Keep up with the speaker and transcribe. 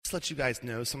just let you guys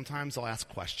know, sometimes I'll ask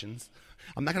questions.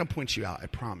 I'm not going to point you out, I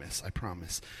promise. I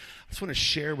just want to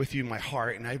share with you my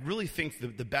heart, and I really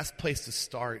think the best place to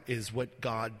start is what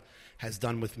God has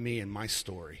done with me and my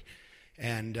story.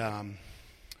 And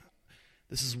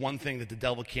this is one thing that the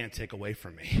devil can't take away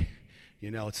from me.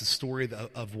 It's a story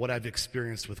of what I've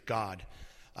experienced with God.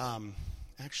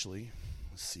 Actually,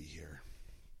 let's see here.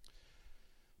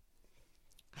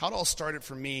 How it all started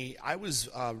for me, I was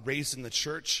raised in the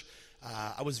church.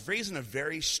 I was raised in a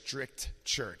very strict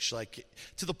church, like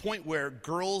to the point where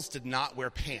girls did not wear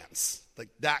pants, like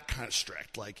that kind of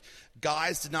strict. Like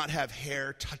guys did not have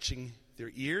hair touching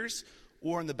their ears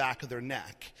or in the back of their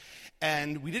neck.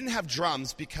 And we didn't have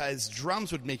drums because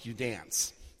drums would make you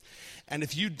dance. And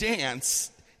if you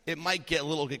dance, it might get a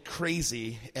little bit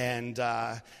crazy. And,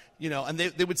 and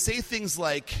they would say things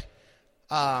like,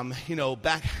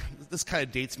 back, this kind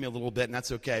of dates me a little bit, and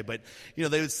that's okay, but,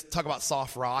 they would talk about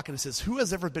soft rock, and it says, who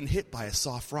has ever been hit by a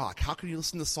soft rock? How can you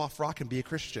listen to soft rock and be a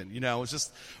Christian? It's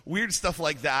just weird stuff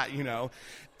like that,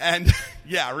 and,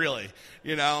 yeah, really,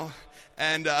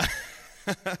 and,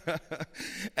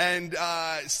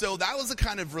 so that was the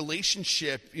kind of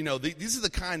relationship, this is the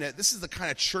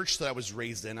kind of church that I was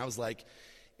raised in. I was like,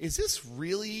 is this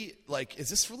really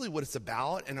what it's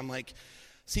about? And I'm like,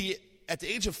 see, at the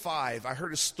age of 5, I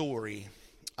heard a story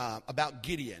about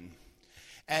Gideon.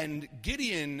 And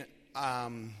Gideon,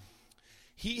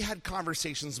 he had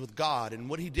conversations with God. And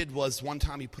what he did was one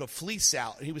time he put a fleece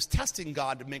out. And he was testing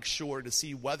God to make sure to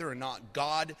see whether or not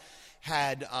God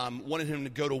had wanted him to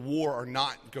go to war or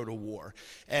not go to war.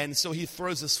 And so he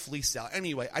throws this fleece out.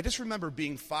 Anyway, I just remember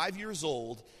being 5 years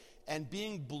old and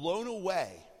being blown away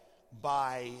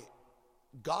by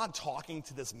God talking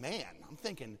to this man. I'm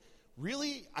thinking,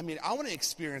 really? I want to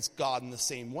experience God in the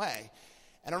same way.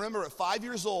 And I remember at 5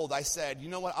 years old, I said, you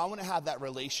know what? I want to have that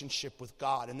relationship with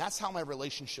God. And that's how my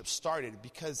relationship started,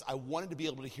 because I wanted to be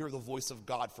able to hear the voice of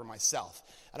God for myself.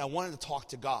 And I wanted to talk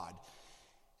to God.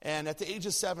 And at the age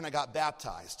of 7, I got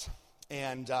baptized.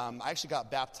 And I actually got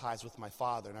baptized with my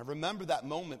father. And I remember that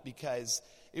moment because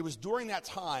it was during that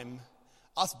time,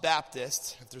 us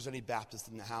Baptists, if there's any Baptists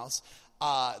in the house,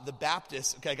 the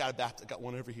Baptists, okay, I got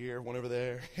one over here, one over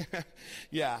there.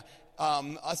 Yeah.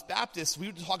 Us Baptists, we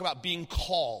would talk about being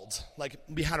called. Like,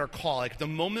 we had our call. Like, the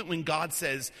moment when God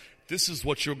says, this is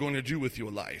what you're going to do with your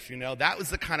life, that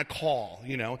was the kind of call,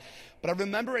 But I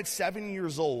remember at 7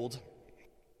 years old,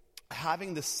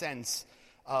 having the sense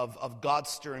of God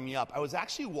stirring me up. I was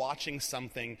actually watching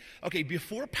something. Okay,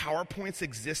 before PowerPoints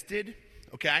existed,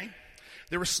 okay,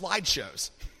 there were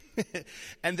slideshows.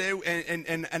 and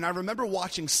I remember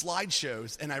watching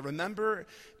slideshows, and I remember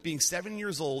being 7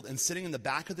 years old and sitting in the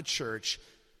back of the church,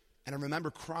 and I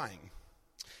remember crying.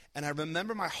 And I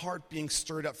remember my heart being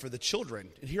stirred up for the children.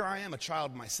 And here I am, a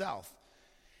child myself.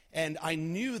 And I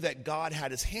knew that God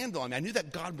had his hand on me. I knew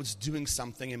that God was doing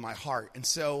something in my heart. And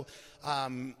so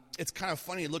it's kind of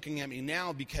funny looking at me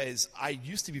now, because I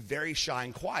used to be very shy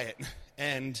and quiet.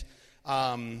 And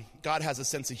God has a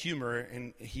sense of humor,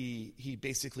 and he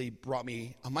basically brought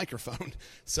me a microphone.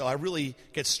 So I really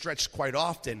get stretched quite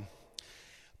often.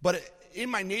 But in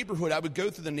my neighborhood, I would go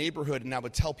through the neighborhood and I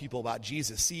would tell people about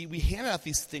Jesus. See, we hand out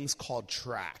these things called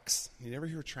tracts. You ever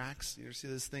hear tracts? You ever see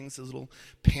those things, those little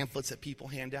pamphlets that people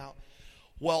hand out?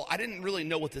 Well, I didn't really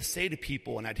know what to say to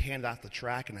people, and I'd hand out the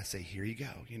tract and I'd say, here you go,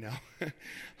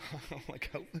 I'm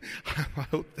like, I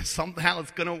hope somehow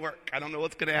it's going to work. I don't know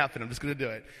what's going to happen. I'm just going to do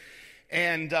it.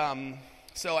 And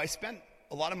so I spent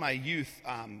a lot of my youth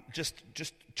just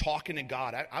talking to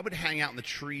God. I would hang out in the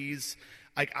trees.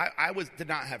 Like, I did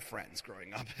not have friends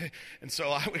growing up. And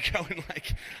so I would go and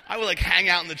I would hang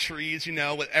out in the trees,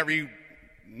 with every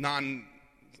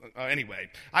anyway,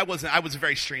 I was a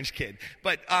very strange kid,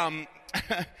 but,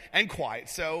 and quiet.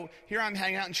 So here I'm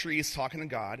hanging out in trees talking to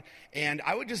God, and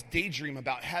I would just daydream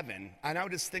about heaven. And I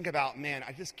would just think about, man,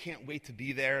 I just can't wait to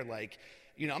be there.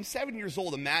 I'm 7 years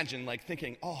old. Imagine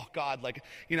thinking, oh God,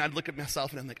 I'd look at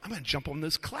myself and I'm like, I'm going to jump on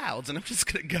those clouds and I'm just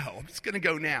going to go. I'm just going to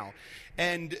go now.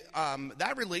 And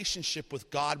that relationship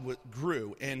with God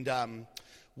grew. And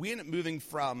we ended up moving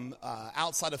from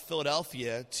outside of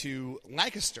Philadelphia to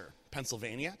Lancaster,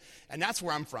 Pennsylvania. And that's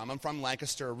where I'm from. I'm from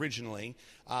Lancaster originally.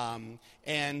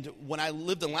 And when I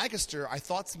lived in Lancaster, I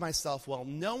thought to myself, well,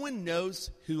 no one knows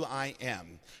who I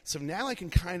am. So now I can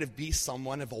kind of be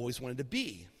someone I've always wanted to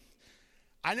be.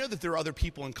 I know that there are other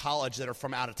people in college that are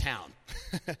from out of town.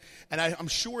 And I'm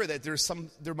sure that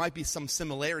there might be some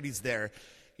similarities there.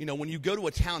 When you go to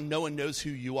a town, no one knows who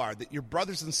you are. That your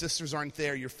brothers and sisters aren't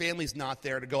there, your family's not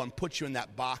there to go and put you in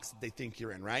that box that they think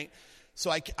you're in, right?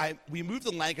 So we moved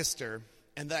to Lancaster,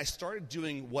 And then I started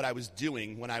doing what I was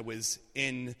doing when I was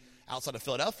outside of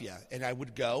Philadelphia. And I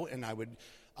would go and I would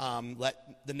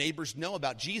let the neighbors know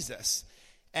about Jesus.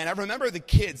 And I remember the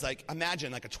kids, like,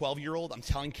 imagine like a 12-year-old, I'm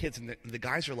telling kids, and the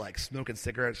guys are like smoking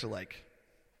cigarettes, are like,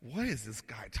 what is this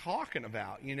guy talking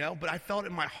about, you know? But I felt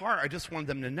in my heart, I just wanted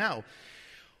them to know.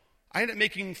 I ended up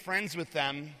making friends with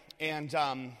them, and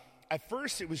at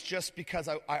first it was just because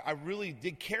I really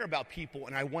did care about people,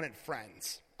 and I wanted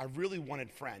friends. I really wanted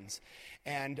friends.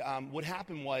 And what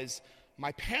happened was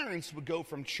my parents would go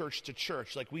from church to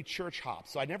church, like we church hop.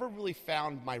 So I never really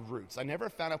found my roots. I never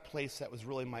found a place that was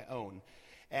really my own.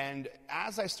 And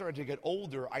as I started to get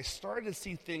older, I started to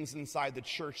see things inside the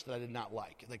church that I did not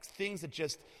like things that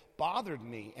just bothered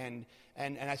me, and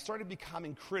I started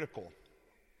becoming critical.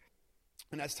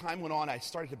 And as time went on, I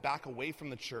started to back away from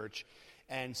the church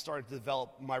and started to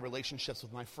develop my relationships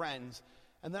with my friends,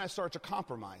 and then I started to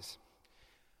compromise.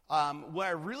 Where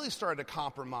I really started to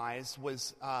compromise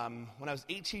was when I was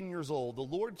 18 years old. The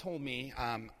Lord told me,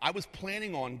 I was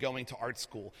planning on going to art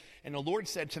school, and the Lord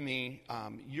said to me,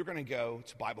 you're going to go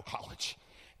to Bible college.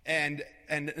 And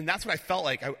that's what I felt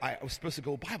like. I was supposed to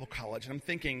go to Bible college, and I'm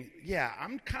thinking, yeah,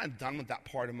 I'm kind of done with that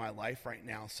part of my life right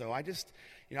now, so I just,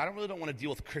 I don't want to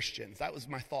deal with Christians. That was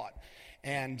my thought.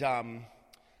 And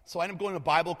so I ended up going to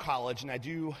Bible college, and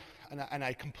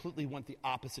I completely went the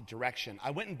opposite direction.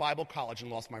 I went in Bible college and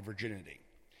lost my virginity.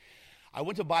 I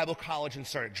went to Bible college and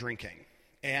started drinking.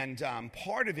 And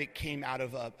part of it came out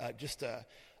of just a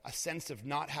sense of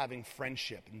not having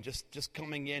friendship and just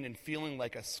coming in and feeling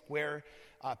like a square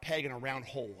peg in a round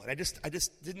hole. And I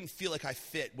just didn't feel like I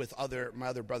fit with my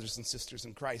other brothers and sisters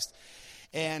in Christ.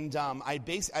 And I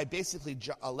basically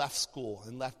left school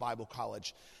and left Bible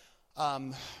college.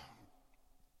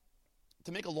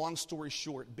 To make a long story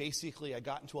short, basically I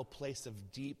got into a place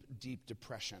of deep, deep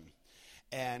depression.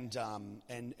 And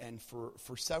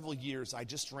for several years, I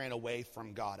just ran away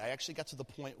from God. I actually got to the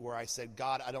point where I said,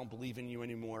 God, I don't believe in you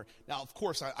anymore. Now, of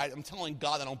course, I'm telling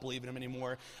God I don't believe in him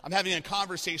anymore. I'm having a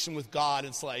conversation with God.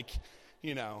 It's like,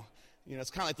 it's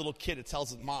kind of like the little kid that tells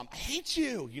his mom, I hate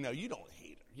you. You don't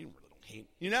hate her. You really don't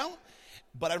hate,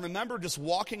 But I remember just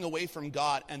walking away from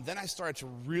God, and then I started to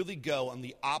really go in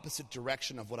the opposite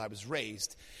direction of what I was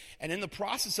raised. And in the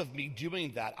process of me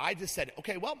doing that, I just said,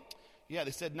 okay, well, yeah,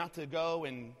 they said not to go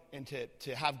and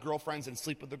to have girlfriends and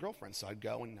sleep with the girlfriends. So I'd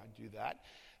go and I'd do that.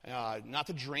 Not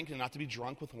to drink and not to be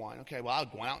drunk with wine. Okay, well,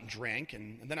 I'd go out and drink.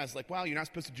 And then I was like, well, you're not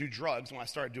supposed to do drugs when I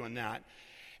started doing that.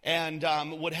 And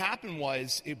what happened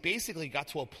was it basically got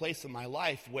to a place in my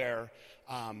life where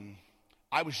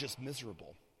I was just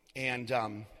miserable. And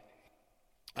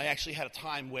I actually had a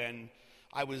time when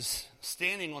I was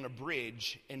standing on a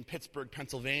bridge in Pittsburgh,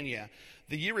 Pennsylvania.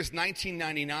 The year is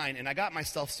 1999, and I got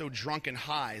myself so drunk and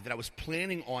high that I was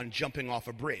planning on jumping off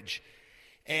a bridge.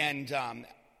 And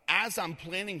as I'm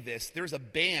planning this, there's a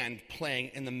band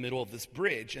playing in the middle of this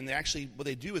bridge. And what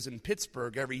they do is in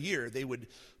Pittsburgh every year, they would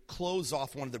close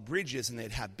off one of the bridges, and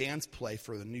they'd have bands play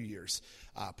for the New Year's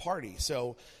party.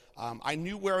 So I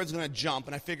knew where I was going to jump,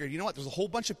 and I figured, you know what, there's a whole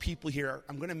bunch of people here.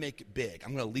 I'm going to make it big.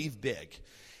 I'm going to leave big.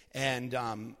 And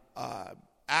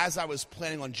as I was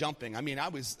planning on jumping, I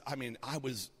was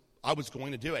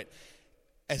going to do it.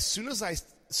 As soon as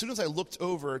I looked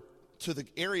over to the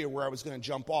area where I was going to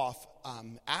jump off,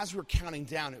 as we were counting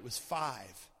down, it was 5,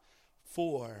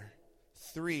 4,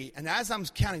 3, and as I'm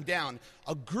counting down,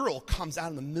 a girl comes out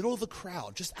in the middle of the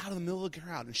crowd, just out of the middle of the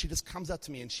crowd, and she just comes up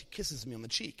to me and she kisses me on the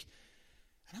cheek.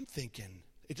 And I'm thinking,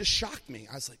 it just shocked me.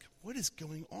 I was like, what is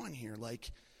going on here?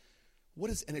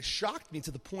 And it shocked me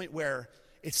to the point where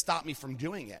it stopped me from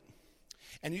doing it.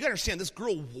 And you got to understand, this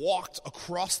girl walked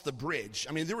across the bridge.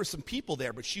 There were some people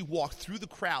there, but she walked through the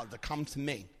crowd to come to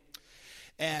me.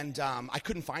 And I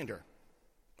couldn't find her.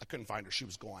 She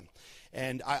was gone.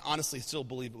 And I honestly still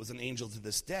believe it was an angel to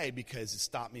this day because it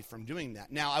stopped me from doing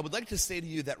that. Now, I would like to say to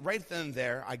you that right then and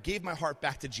there, I gave my heart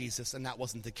back to Jesus, and that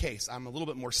wasn't the case. I'm a little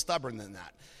bit more stubborn than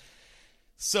that.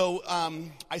 So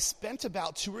I spent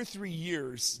about 2 or 3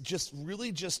 years just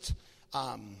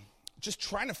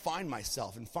trying to find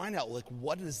myself and find out,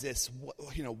 what is this?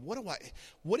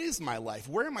 What is my life?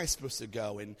 Where am I supposed to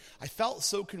go? And I felt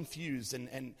so confused.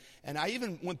 And I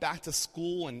even went back to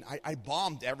school, and I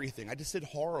bombed everything. I just did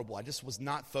horrible. I just was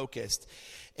not focused.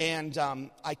 And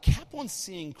I kept on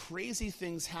seeing crazy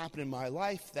things happen in my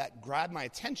life that grabbed my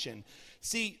attention.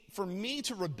 See, for me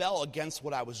to rebel against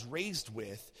what I was raised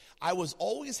with, I was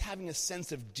always having a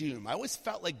sense of doom. I always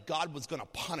felt like God was going to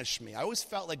punish me. I always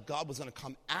felt like God was going to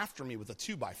come after me with a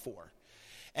 2x4.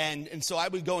 And so I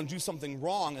would go and do something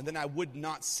wrong, and then I would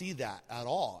not see that at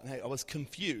all. And I was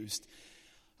confused.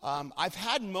 I've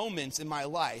had moments in my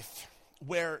life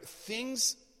where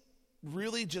things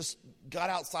really just got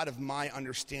outside of my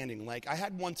understanding. Like, I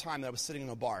had one time that I was sitting in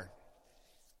a bar,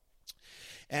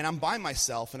 and I'm by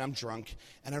myself, and I'm drunk,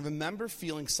 and I remember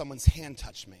feeling someone's hand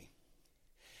touch me.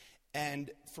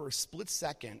 And for a split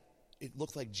second, it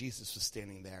looked like Jesus was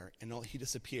standing there, and he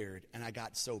disappeared, and I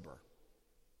got sober.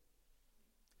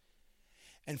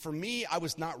 And for me, I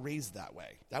was not raised that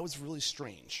way. That was really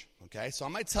strange, okay? So I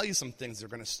might tell you some things that are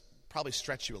going to probably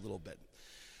stretch you a little bit.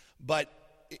 But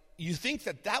you think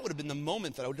that would have been the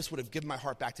moment that I just would have given my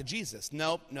heart back to Jesus.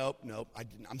 Nope. I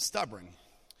didn't. I'm stubborn.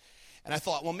 And I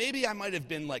thought, well, maybe I might have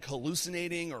been like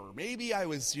hallucinating, or maybe I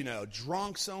was,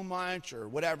 drunk so much or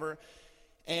whatever.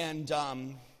 And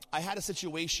I had a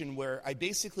situation where I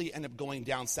basically ended up going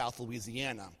down South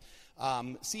Louisiana.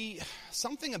 See,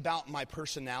 something about my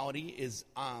personality is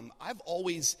I've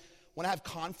always, when I have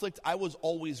conflict, I was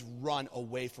always run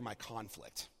away from my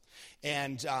conflict.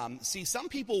 And see, some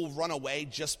people run away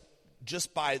just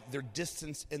by their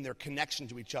distance and their connection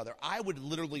to each other. I would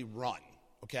literally run,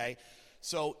 okay?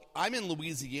 So I'm in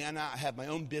Louisiana. I have my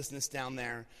own business down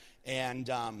there. And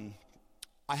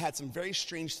I had some very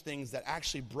strange things that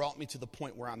actually brought me to the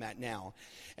point where I'm at now.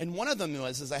 And one of them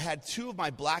was I had two of my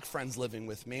black friends living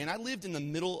with me, and I lived in the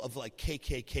middle of like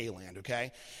KKK land,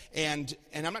 okay? And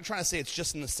I'm not trying to say it's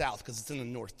just in the South, because it's in the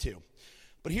North too.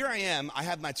 But here I am, I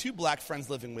have my two black friends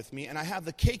living with me, and I have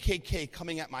the KKK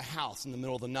coming at my house in the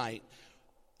middle of the night,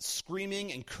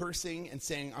 screaming and cursing and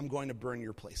saying, I'm going to burn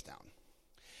your place down.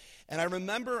 And I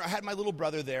remember I had my little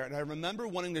brother there, and I remember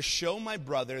wanting to show my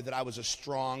brother that I was a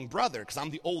strong brother, because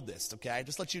I'm the oldest, okay?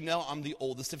 Just let you know, I'm the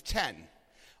oldest of 10.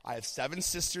 I have 7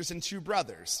 sisters and 2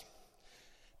 brothers.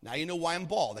 Now you know why I'm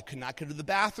bald. I could not go to the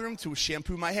bathroom to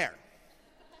shampoo my hair.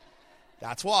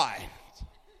 That's why.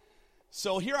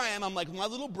 So here I am, I'm like, my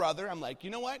little brother, I'm like, you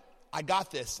know what? I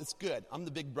got this, it's good. I'm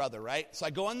the big brother, right? So I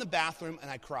go in the bathroom and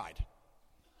I cried.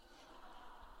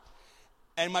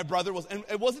 And my brother and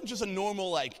it wasn't just a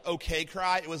normal, like, okay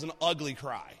cry, it was an ugly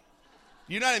cry.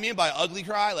 You know what I mean by ugly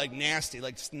cry? Like nasty,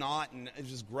 like snot, and it's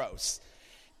just gross.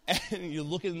 And you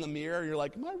look in the mirror, and you're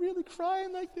like, am I really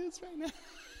crying like this right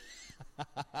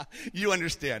now? You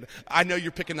understand. I know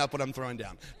you're picking up what I'm throwing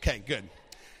down. Okay, good.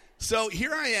 So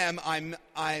here I am,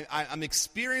 I'm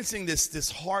experiencing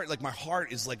this heart, like my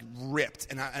heart is like ripped,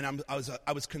 and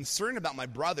I was concerned about my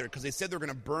brother, because they said they were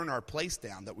going to burn our place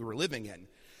down that we were living in,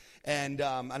 and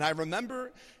I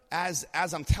remember as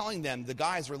I'm telling them, the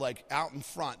guys were like out in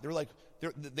front,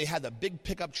 they had a big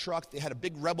pickup truck, they had a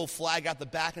big rebel flag out the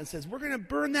back, and it says, we're going to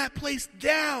burn that place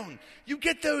down, you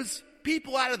get those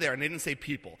people out of there, and they didn't say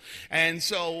people, and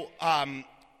so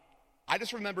I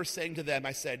just remember saying to them,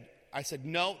 I said,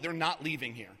 no, they're not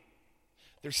leaving here.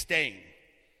 They're staying.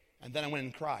 And then I went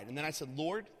and cried. And then I said,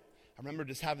 Lord, I remember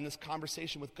just having this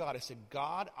conversation with God. I said,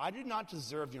 God, I do not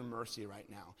deserve your mercy right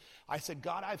now. I said,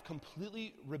 God, I've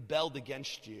completely rebelled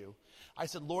against you. I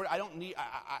said, Lord,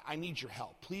 I need your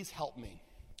help. Please help me.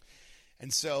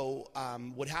 And so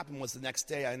what happened was the next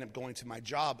day I ended up going to my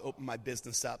job, opened my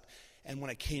business up. And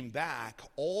when I came back,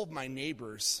 all of my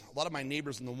neighbors, a lot of my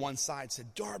neighbors on the one side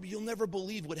said, Darby, you'll never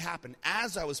believe what happened,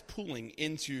 as I was pulling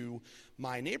into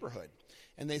my neighborhood.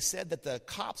 And they said that the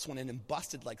cops went in and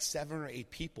busted like 7 or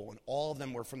 8 people, and all of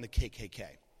them were from the KKK.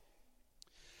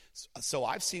 So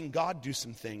I've seen God do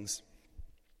some things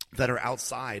that are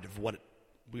outside of what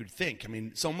we would think. I mean,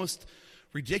 it's almost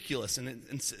ridiculous, and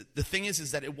the thing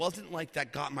is that it wasn't like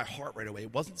that got my heart right away.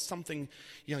 It wasn't something,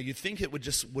 you'd think it would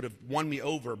have won me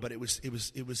over, but it was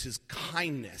his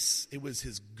kindness, it was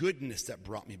his goodness that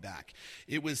brought me back.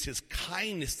 It was his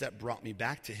kindness that brought me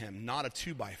back to him, not a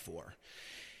 2x4.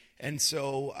 And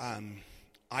so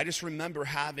I just remember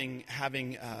having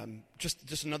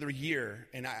just another year,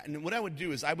 and what I would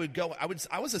do is I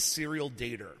was a serial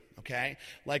dater. Okay,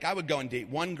 like I would go and date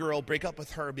one girl, break up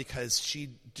with her because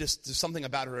there's something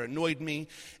about her annoyed me,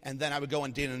 and then I would go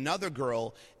and date another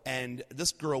girl, and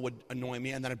this girl would annoy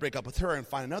me, and then I'd break up with her and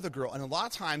find another girl, and a lot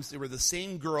of times they were the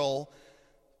same girl,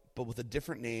 but with a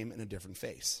different name and a different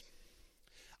face.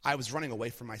 I was running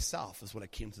away from myself is what I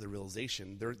came to the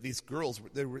realization. These girls,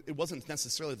 it wasn't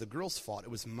necessarily the girl's fault, it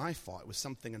was my fault. It was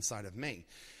something inside of me,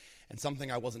 and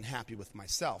something I wasn't happy with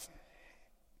myself.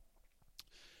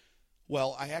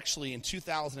 Well, I actually, in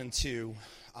 2002,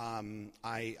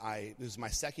 it was my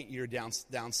second year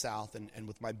down south and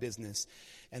with my business.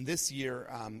 And this year,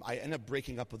 I ended up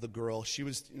breaking up with a girl. She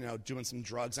was, doing some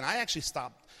drugs. And I actually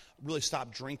really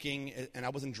stopped drinking, and I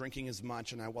wasn't drinking as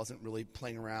much, and I wasn't really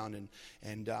playing around.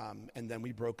 And then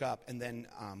we broke up. And then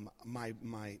my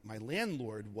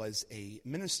landlord was a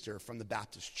minister from the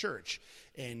Baptist church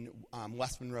in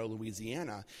West Monroe,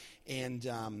 Louisiana.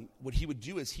 And what he would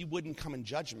do is he wouldn't come and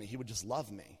judge me. He would just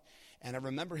love me. And I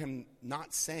remember him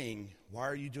not saying, "Why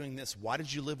are you doing this? Why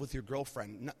did you live with your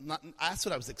girlfriend?" That's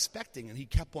what I was expecting, and he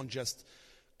kept on just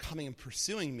coming and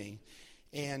pursuing me.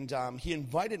 And he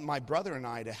invited my brother and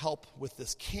I to help with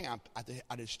this camp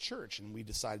at his church, and we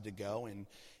decided to go.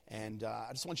 And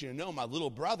I just want you to know, my little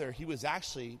brother, he was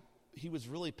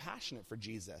really passionate for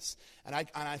Jesus, and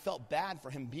I felt bad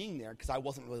for him being there because I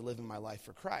wasn't really living my life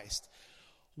for Christ.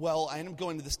 Well, I ended up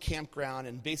going to this campground,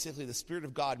 and basically the Spirit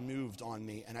of God moved on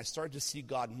me, and I started to see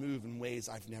God move in ways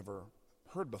I've never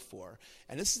heard before.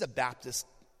 And this is a Baptist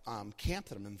camp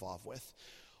that I'm involved with.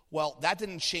 Well, that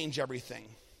didn't change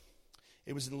everything.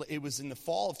 It was in the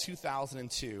fall of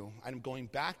 2002. I'm going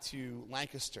back to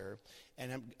Lancaster,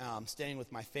 and I'm staying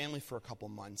with my family for a couple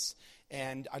months.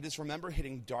 And I just remember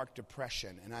hitting dark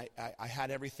depression. And I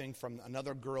had everything from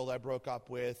another girl that I broke up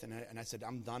with, and I said,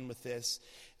 I'm done with this.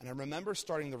 And I remember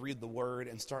starting to read the Word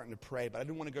and starting to pray, but I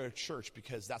didn't want to go to church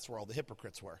because that's where all the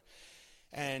hypocrites were.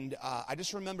 And I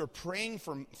just remember praying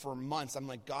for months. I'm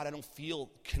like, God, I don't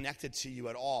feel connected to you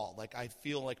at all. Like, I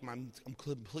feel like I'm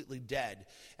completely dead.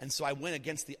 And so I went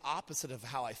against the opposite of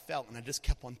how I felt, and I just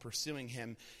kept on pursuing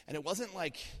him. And it wasn't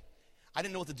like I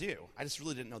didn't know what to do. I just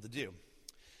really didn't know what to do.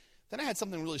 Then I had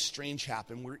something really strange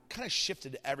happen where it kind of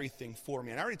shifted everything for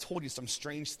me. And I already told you some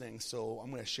strange things, so I'm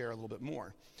going to share a little bit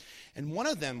more. And one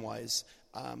of them was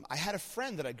I had a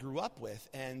friend that I grew up with,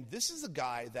 and this is a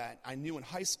guy that I knew in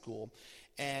high school,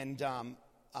 and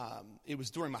it was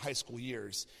during my high school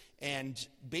years. And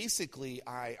basically,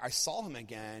 I saw him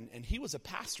again, and he was a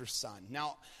pastor's son.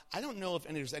 Now, I don't know if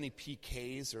there's any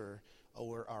PKs or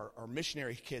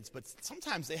missionary kids, but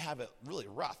sometimes they have it really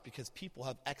rough because people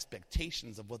have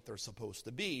expectations of what they're supposed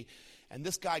to be. And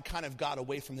this guy kind of got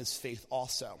away from his faith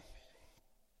also.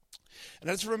 And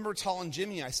I just remember telling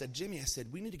Jimmy, I said,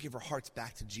 we need to give our hearts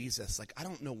back to Jesus. Like, I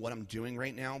don't know what I'm doing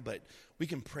right now, but we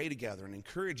can pray together and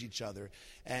encourage each other.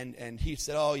 And he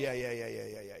said, oh, yeah.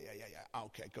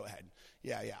 Okay, go ahead.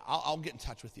 Yeah, I'll get in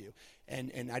touch with you.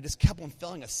 And I just kept on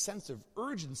feeling a sense of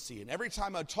urgency. And every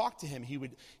time I'd talk to him, he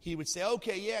would say,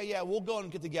 okay, yeah, we'll go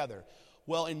and get together.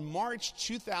 Well, in March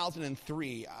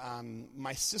 2003,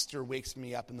 my sister wakes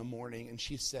me up in the morning, and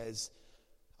she says,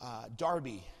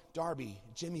 Darby,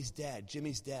 Jimmy's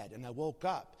dead. And I woke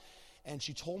up, and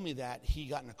she told me that he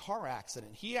got in a car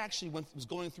accident. He actually was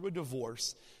going through a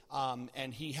divorce,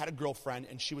 and he had a girlfriend,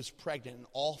 and she was pregnant, and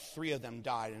all three of them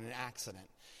died in an accident.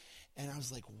 And I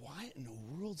was like, what in the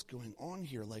world's going on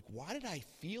here? Like, why did I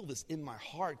feel this in my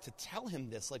heart to tell him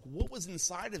this? Like, what was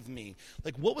inside of me?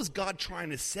 Like, what was God trying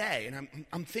to say? And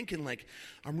I'm thinking, like,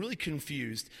 I'm really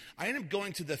confused. I ended up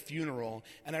going to the funeral,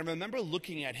 and I remember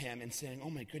looking at him and saying, oh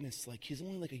my goodness, like, he's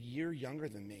only like a year younger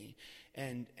than me.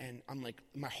 And I'm like,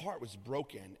 my heart was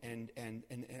broken, and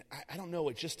I don't know,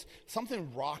 it just,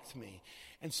 something rocked me.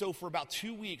 And so for about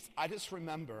 2 weeks, I just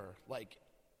remember, like,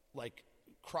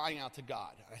 crying out to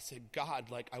God. I said,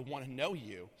 God, like, I want to know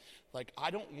you. Like,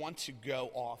 I don't want to go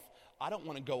off. I don't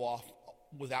want to go off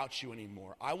without you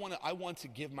anymore. I want to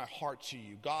give my heart to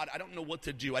you. God, I don't know what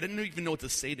to do. I didn't even know what to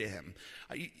say to him.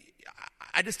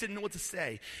 I just didn't know what to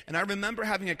say. And I remember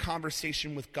having a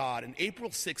conversation with God on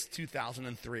April 6,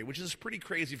 2003, which is pretty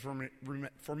crazy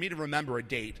for me to remember a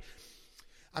date.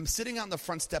 I'm sitting on the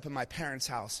front step of my parents'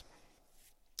 house.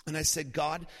 And I said,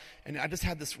 God, and I just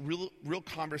had this real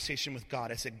conversation with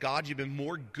God. I said, God, you've been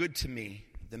more good to me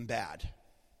than bad.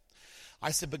 I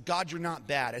said, but God, you're not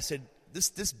bad. I said,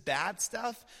 this bad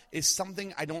stuff is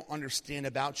something I don't understand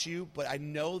about you, but I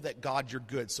know that, God, you're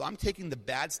good. So I'm taking the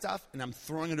bad stuff and I'm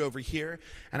throwing it over here.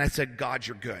 And I said, God,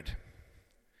 you're good.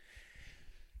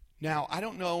 Now, I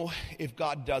don't know if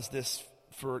God does this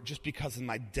for just because of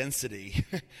my density,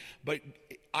 but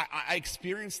I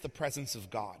experienced the presence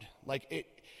of God. Like,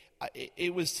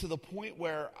 it was to the point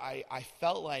where I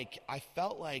felt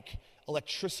like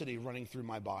electricity running through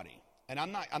my body. And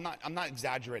I'm not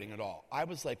exaggerating at all. I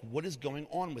was like, what is going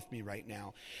on with me right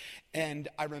now? And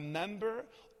I remember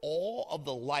all of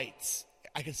the lights,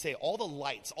 I could say all the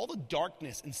lights, all the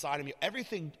darkness inside of me,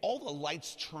 everything, all the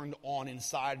lights turned on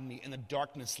inside of me and the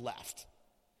darkness left.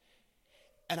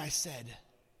 And I said,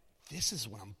 this is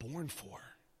what I'm born for.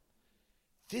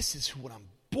 This is what I'm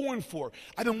born for.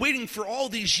 I've been waiting for all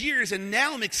these years, and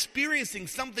now I'm experiencing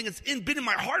something that's been in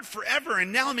my heart forever,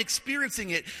 and now I'm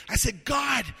experiencing it. I said,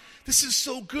 God, this is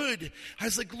so good. I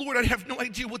was like, Lord, I have no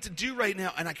idea what to do right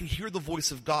now. And I could hear the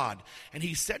voice of God. And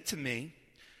he said to me,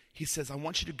 he says, I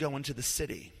want you to go into the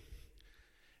city.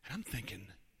 And I'm thinking,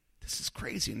 this is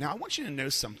crazy. Now, I want you to know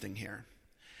something here.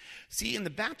 See, in the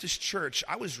Baptist church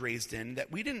I was raised in,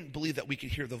 that we didn't believe that we could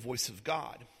hear the voice of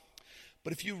God.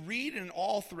 But if you read in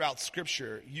all throughout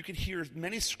Scripture, you can hear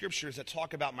many scriptures that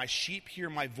talk about my sheep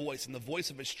hear my voice, and the voice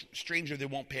of a stranger they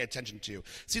won't pay attention to.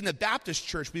 See, in the Baptist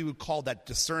church, we would call that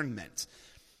discernment.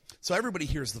 So everybody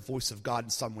hears the voice of God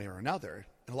in some way or another.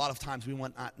 And a lot of times we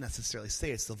will not necessarily say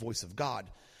it's the voice of God.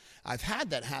 I've had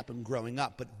that happen growing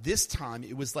up, but this time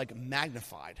it was like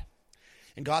magnified.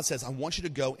 And God says, I want you to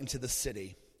go into the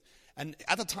city. And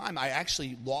at the time, I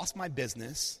actually lost my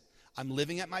business. I'm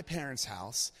living at my parents'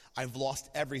 house. I've lost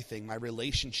everything, my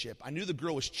relationship. I knew the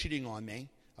girl was cheating on me,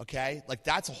 okay? Like,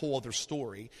 that's a whole other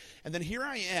story. And then here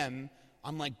I am.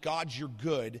 I'm like, God, you're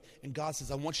good. And God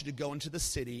says, I want you to go into the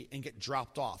city and get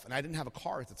dropped off. And I didn't have a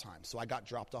car at the time, so I got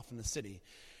dropped off in the city.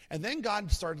 And then God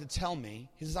started to tell me,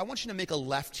 he says, I want you to make a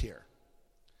left here.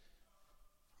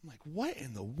 I'm like, what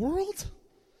in the world?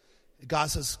 And God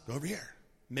says, go over here.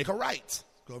 Make a right.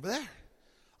 Go over there.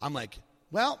 I'm like,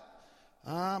 well,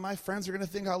 my friends are going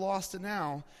to think I lost it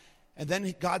now. And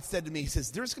then God said to me, he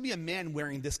says, there's going to be a man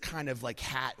wearing this kind of like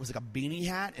hat. It was like a beanie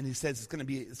hat. And he says, it's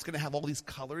going to have all these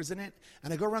colors in it.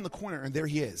 And I go around the corner and there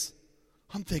he is.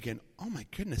 I'm thinking, oh my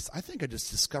goodness, I think I just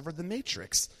discovered the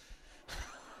Matrix.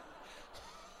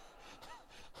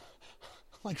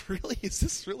 I'm like, really? Is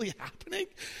this really happening?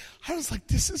 I was like,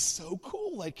 this is so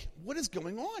cool. Like, what is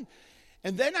going on?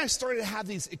 And then I started to have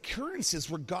these occurrences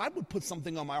where God would put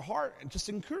something on my heart and just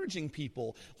encouraging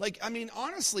people. Like, I mean,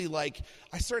 honestly, like,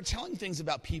 I started telling things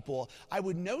about people. I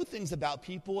would know things about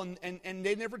people, and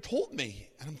they never told me.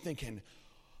 And I'm thinking,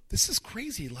 this is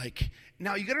crazy. Like,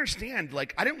 now you got to understand,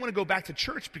 like, I didn't want to go back to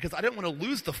church because I didn't want to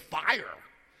lose the fire.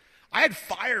 I had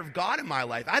fire of God in my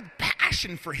life. I had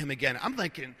passion for him again. I'm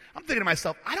thinking to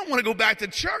myself, I don't want to go back to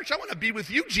church. I want to be with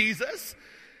you, Jesus.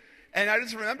 And I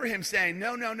just remember him saying,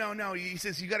 no. He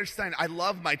says, you got to understand, I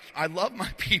love my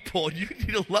people. You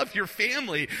need to love your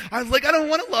family. I was like, I don't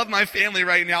want to love my family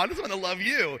right now. I just want to love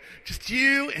you. Just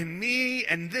you and me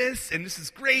and this is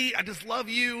great. I just love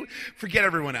you. Forget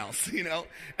everyone else, you know.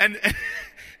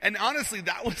 And honestly,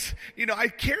 that was, you know, I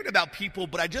cared about people,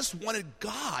 but I just wanted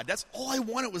God. That's all I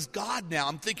wanted was God now.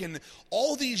 I'm thinking,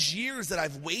 all these years that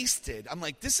I've wasted, I'm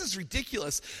like, this is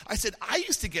ridiculous. I said, I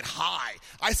used to get high.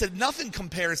 I said, nothing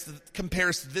compares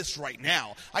to this right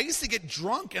now. I used to get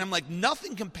drunk, and I'm like,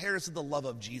 nothing compares to the love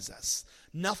of Jesus.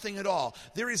 Nothing at all.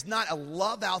 There is not a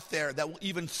love out there that will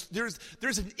even, there's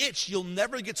an itch you'll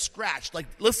never get scratched. Like,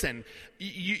 listen,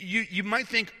 you might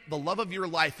think the love of your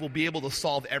life will be able to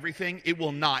solve everything. It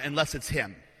will not unless it's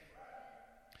him.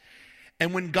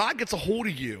 And when God gets a hold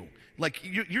of you, like,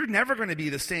 you're never going to be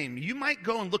the same. You might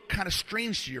go and look kind of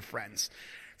strange to your friends.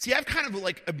 See, I've kind of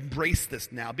like embraced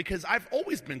this now because I've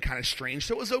always been kind of strange,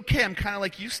 so it was okay. I'm kind of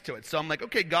like used to it. So I'm like,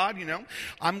 okay, God, you know,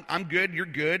 I'm good, you're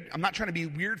good. I'm not trying to be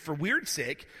weird for weird's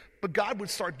sake, but God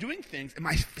would start doing things, and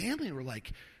my family were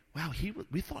like, wow,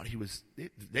 they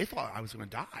thought I was going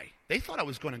to die. They thought I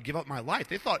was going to give up my life.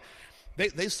 They thought,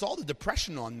 they saw the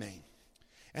depression on me,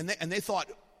 and they thought,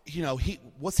 you know,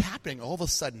 what's happening? All of a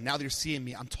sudden, now they're seeing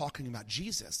me, I'm talking about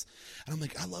Jesus. And I'm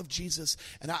like, I love Jesus.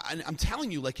 And I'm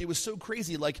telling you, like, it was so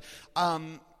crazy. Like,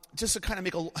 just to kind of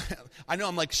make I know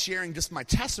I'm like sharing just my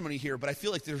testimony here, but I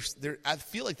feel like I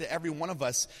feel like that every one of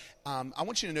us, I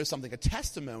want you to know something. A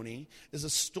testimony is a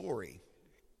story.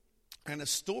 And a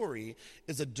story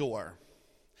is a door.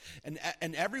 And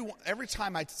every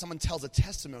time someone tells a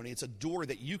testimony, it's a door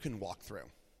that you can walk through.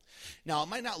 Now, it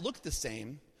might not look the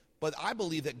same, but I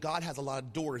believe that God has a lot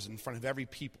of doors in front of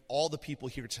all the people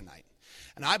here tonight.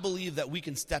 And I believe that we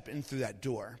can step in through that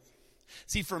door.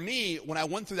 See, for me, when I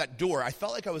went through that door, I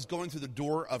felt like I was going through the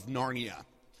door of Narnia.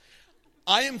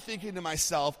 I am thinking to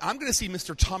myself, I'm going to see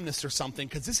Mr. Tumnus or something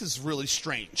because this is really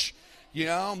strange. You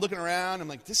know, I'm looking around. I'm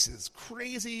like, this is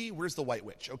crazy. Where's the White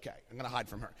Witch? Okay, I'm going to hide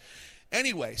from her.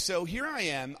 Anyway, so here I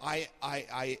am.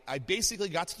 I basically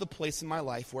got to the place in my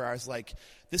life where I was like,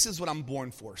 this is what I'm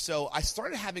born for. So I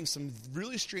started having some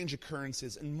really strange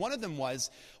occurrences, and one of them was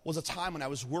a time when I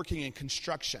was working in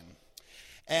construction.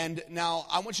 And now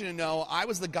I want you to know, I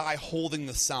was the guy holding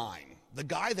the sign, the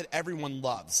guy that everyone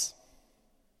loves,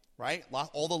 right?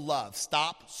 All the love,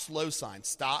 stop, slow sign,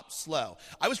 stop, slow.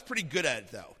 I was pretty good at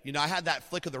it, though. You know, I had that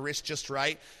flick of the wrist just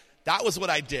right. that was what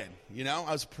I did,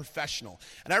 I was a professional.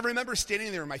 And I remember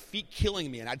standing there, my feet killing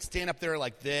me, and I'd stand up there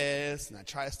like this, and I'd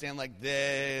try to stand like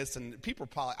this, and people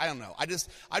probably, I don't know,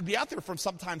 I'd be out there for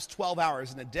sometimes 12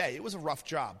 hours in a day. It was a rough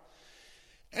job.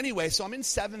 Anyway, so I'm in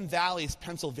Seven Valleys,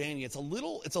 Pennsylvania. It's a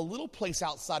little place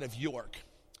outside of York.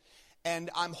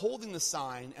 And I'm holding the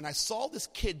sign, and I saw this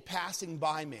kid passing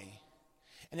by me.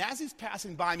 And as he's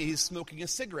passing by me, he's smoking a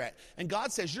cigarette. And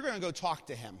God says, you're going to go talk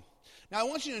to him. Now, I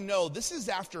want you to know, this is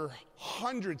after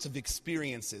hundreds of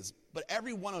experiences, but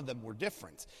every one of them were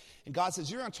different. And God says,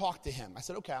 you're going to talk to him. I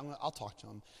said, okay, I'll talk to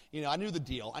him. I knew the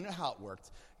deal. I knew how it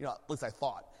worked, at least I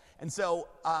thought. And so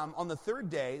on the third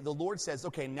day, the Lord says,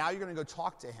 okay, now you're going to go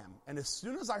talk to him. And as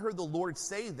soon as I heard the Lord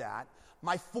say that,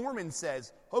 my foreman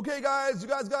says, okay, guys, you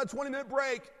guys got a 20-minute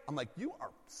break. I'm like, you are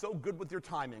so good with your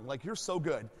timing. Like, you're so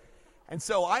good. And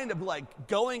so I end up like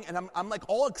going, and I'm like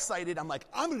all excited. I'm like,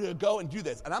 I'm going to go and do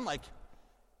this. And I'm like,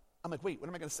 wait, what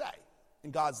am I going to say?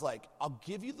 And God's like, I'll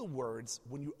give you the words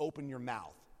when you open your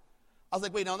mouth. I was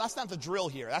like, wait, no, that's not the drill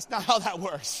here. That's not how that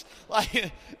works. Like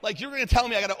you're going to tell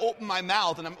me I got to open my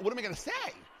mouth, and what am I going to say?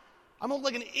 I'm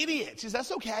like an idiot. She says,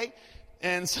 that's okay.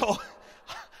 And so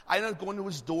I ended up going to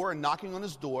his door and knocking on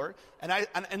his door.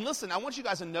 And listen, I want you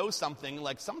guys to know something.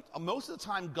 Like most of the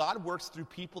time, God works through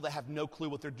people that have no clue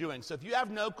what they're doing. So if you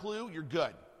have no clue, you're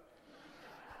good.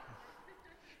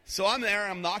 So I'm there,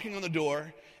 I'm knocking on the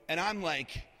door, and I'm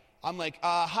like,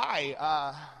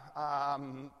 hi,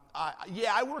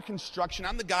 yeah, I work construction.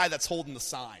 I'm the guy that's holding the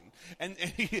sign. And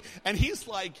he's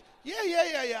like,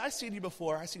 yeah, I've seen you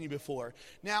before.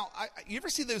 Now, you ever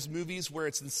see those movies where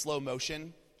it's in slow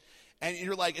motion? And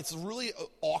you're like, it's a really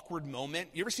awkward moment.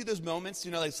 You ever see those moments?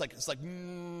 It's like,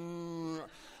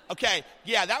 okay,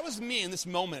 yeah, that was me in this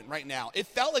moment right now. It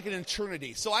felt like an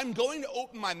eternity. So I'm going to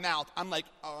open my mouth. I'm like,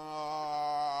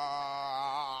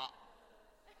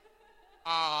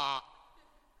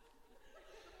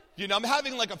 I'm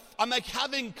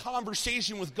having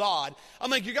conversation with God. I'm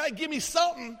like, you gotta give me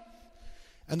something.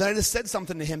 And then I just said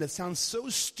something to him that sounds so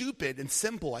stupid and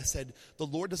simple. I said, the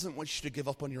Lord doesn't want you to give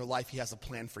up on your life. He has a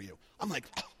plan for you. I'm like,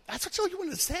 oh, that's what you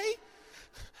wanted to say?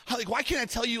 I'm like, why can't I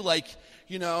tell you,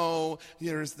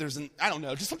 there's I don't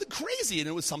know, just something crazy. And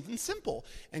it was something simple.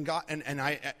 And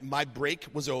my break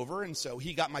was over. And so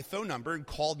he got my phone number and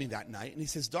called me that night. And he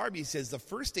says, Darby, the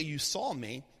first day you saw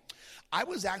me, I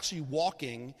was actually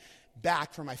walking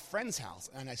back from my friend's house,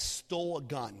 and I stole a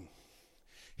gun.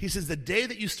 He says, the day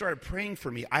that you started praying for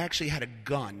me, I actually had a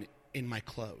gun in my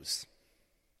clothes.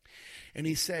 And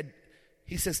he says,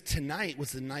 tonight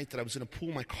was the night that I was going to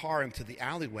pull my car into the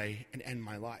alleyway and end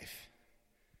my life.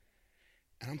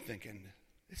 And I'm thinking,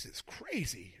 this is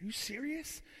crazy. Are you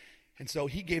serious? And so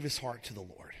he gave his heart to the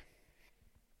Lord.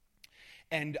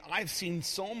 And I've seen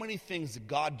so many things,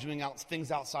 God doing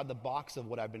things outside the box of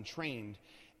what I've been trained.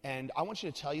 And I want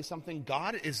you to tell you something.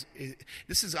 God is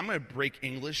I'm going to break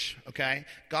English, okay?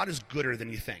 God is gooder than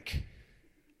you think.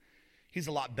 He's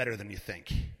a lot better than you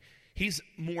think. He's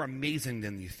more amazing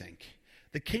than you think.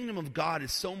 The kingdom of God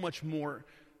is so much more.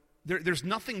 There's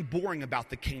nothing boring about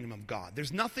the kingdom of God.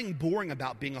 There's nothing boring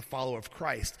about being a follower of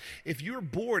Christ. If you're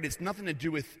bored, it's nothing to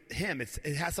do with him.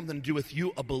 It has something to do with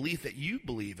you, a belief that you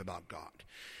believe about God.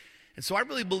 And so I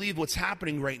really believe what's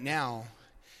happening right now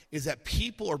is that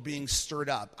people are being stirred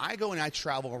up. I go and I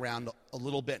travel around a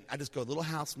little bit. I just go to little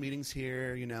house meetings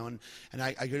here, and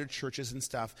I go to churches and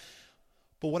stuff.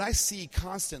 But what I see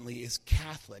constantly is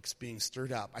Catholics being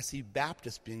stirred up. I see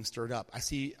Baptists being stirred up. I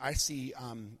see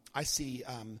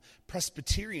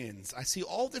Presbyterians. I see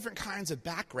all different kinds of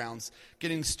backgrounds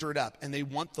getting stirred up, and they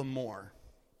want the more.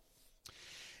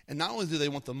 And not only do they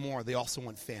want the more, they also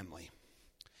want family.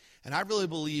 And I really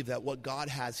believe that what God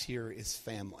has here is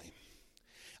family.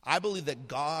 I believe that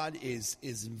God is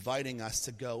inviting us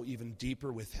to go even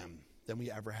deeper with him than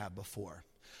we ever have before.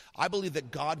 I believe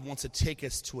that God wants to take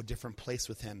us to a different place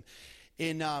with him.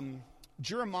 In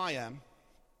Jeremiah,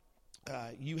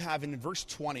 you have in verse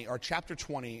 20, or chapter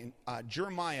 20,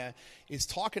 Jeremiah is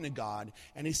talking to God,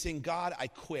 and he's saying, God, I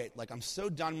quit. Like, I'm so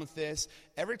done with this.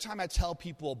 Every time I tell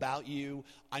people about you,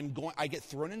 I get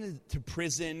thrown into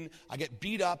prison. I get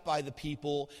beat up by the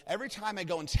people. Every time I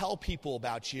go and tell people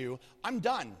about you, I'm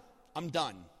done.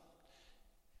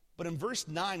 But in verse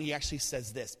 9, he actually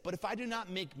says this, but if I do not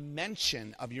make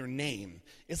mention of your name,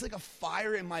 it's like a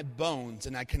fire in my bones,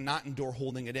 and I cannot endure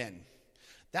holding it in.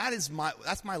 That's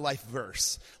my life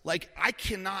verse. Like, I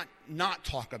cannot not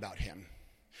talk about him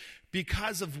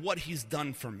because of what he's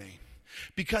done for me,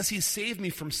 because he's saved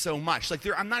me from so much. Like,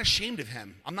 I'm not ashamed of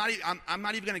him. I'm not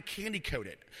even going to candy coat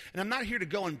it. And I'm not here to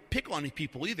go and pick on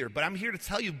people either, but I'm here to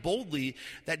tell you boldly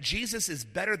that Jesus is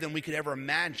better than we could ever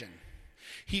imagine.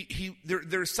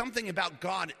 There's something about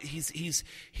God. He's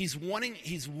wanting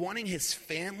his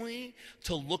family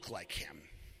to look like him.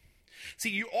 See,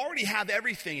 you already have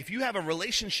everything. If you have a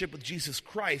relationship with Jesus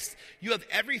Christ, you have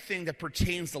everything that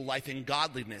pertains to life and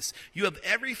godliness. You have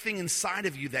everything inside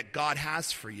of you that God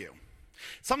has for you.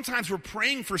 Sometimes we're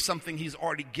praying for something he's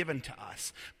already given to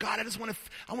us. God, I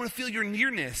want to feel your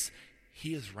nearness.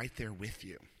 He is right there with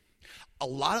you. A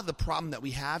lot of the problem that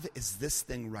we have is this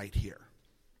thing right here.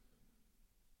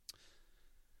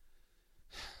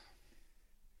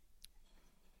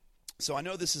 So I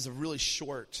know this is a really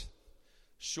short,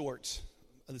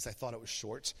 at least I thought it was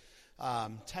short,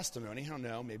 testimony. I don't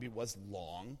know, maybe it was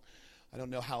long. I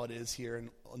don't know how it is here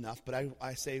enough, but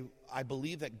I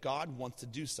believe that God wants to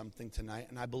do something tonight,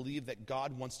 and I believe that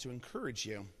God wants to encourage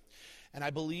you. And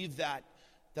I believe that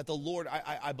the Lord,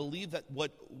 I believe that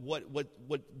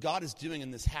what God is doing in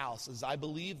this house is I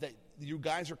believe that you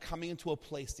guys are coming into a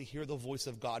place to hear the voice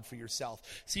of God for yourself.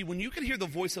 See, when you can hear the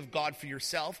voice of God for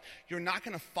yourself, you're not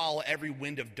going to follow every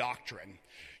wind of doctrine.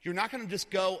 You're not going to just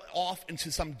go off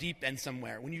into some deep end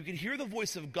somewhere. When you can hear the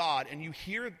voice of God and you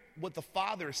hear what the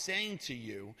Father is saying to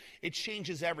you, it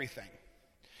changes everything.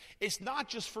 It's not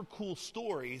just for cool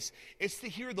stories. It's to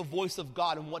hear the voice of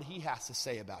God and what he has to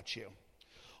say about you.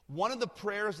 One of the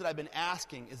prayers that I've been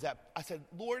asking is that I said,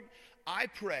 Lord, I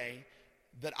pray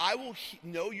that I will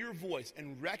know your voice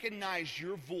and recognize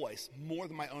your voice more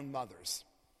than my own mother's.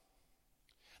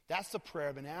 That's the prayer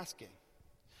I've been asking.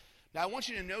 Now, I want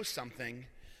you to know something.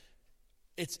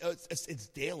 It's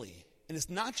daily. And it's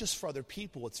not just for other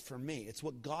people. It's for me. It's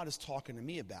what God is talking to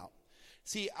me about.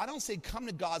 See, I don't say come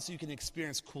to God so you can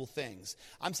experience cool things.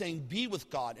 I'm saying be with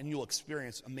God and you'll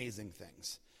experience amazing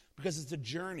things. Because it's a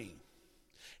journey.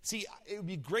 See, it would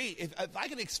be great if I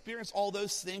could experience all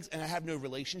those things and I have no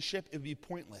relationship, it would be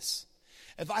pointless.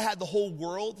 If I had the whole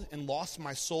world and lost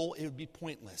my soul, it would be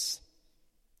pointless.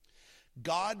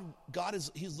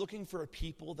 He's looking for a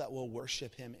people that will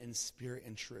worship him in spirit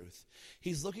and truth.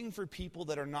 He's looking for people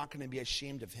that are not going to be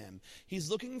ashamed of him. He's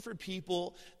looking for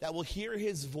people that will hear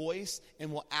his voice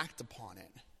and will act upon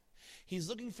it. He's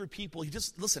looking for people,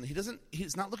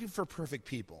 he's not looking for perfect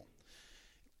people.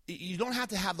 You don't have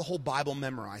to have the whole Bible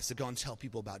memorized to go and tell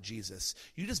people about Jesus.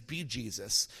 You just be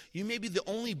Jesus. You may be the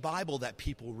only Bible that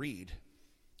people read.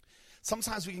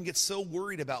 Sometimes we can get so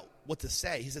worried about what to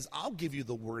say. He says, I'll give you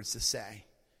the words to say.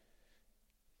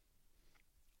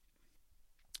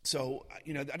 So,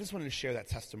 I just wanted to share that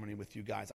testimony with you guys.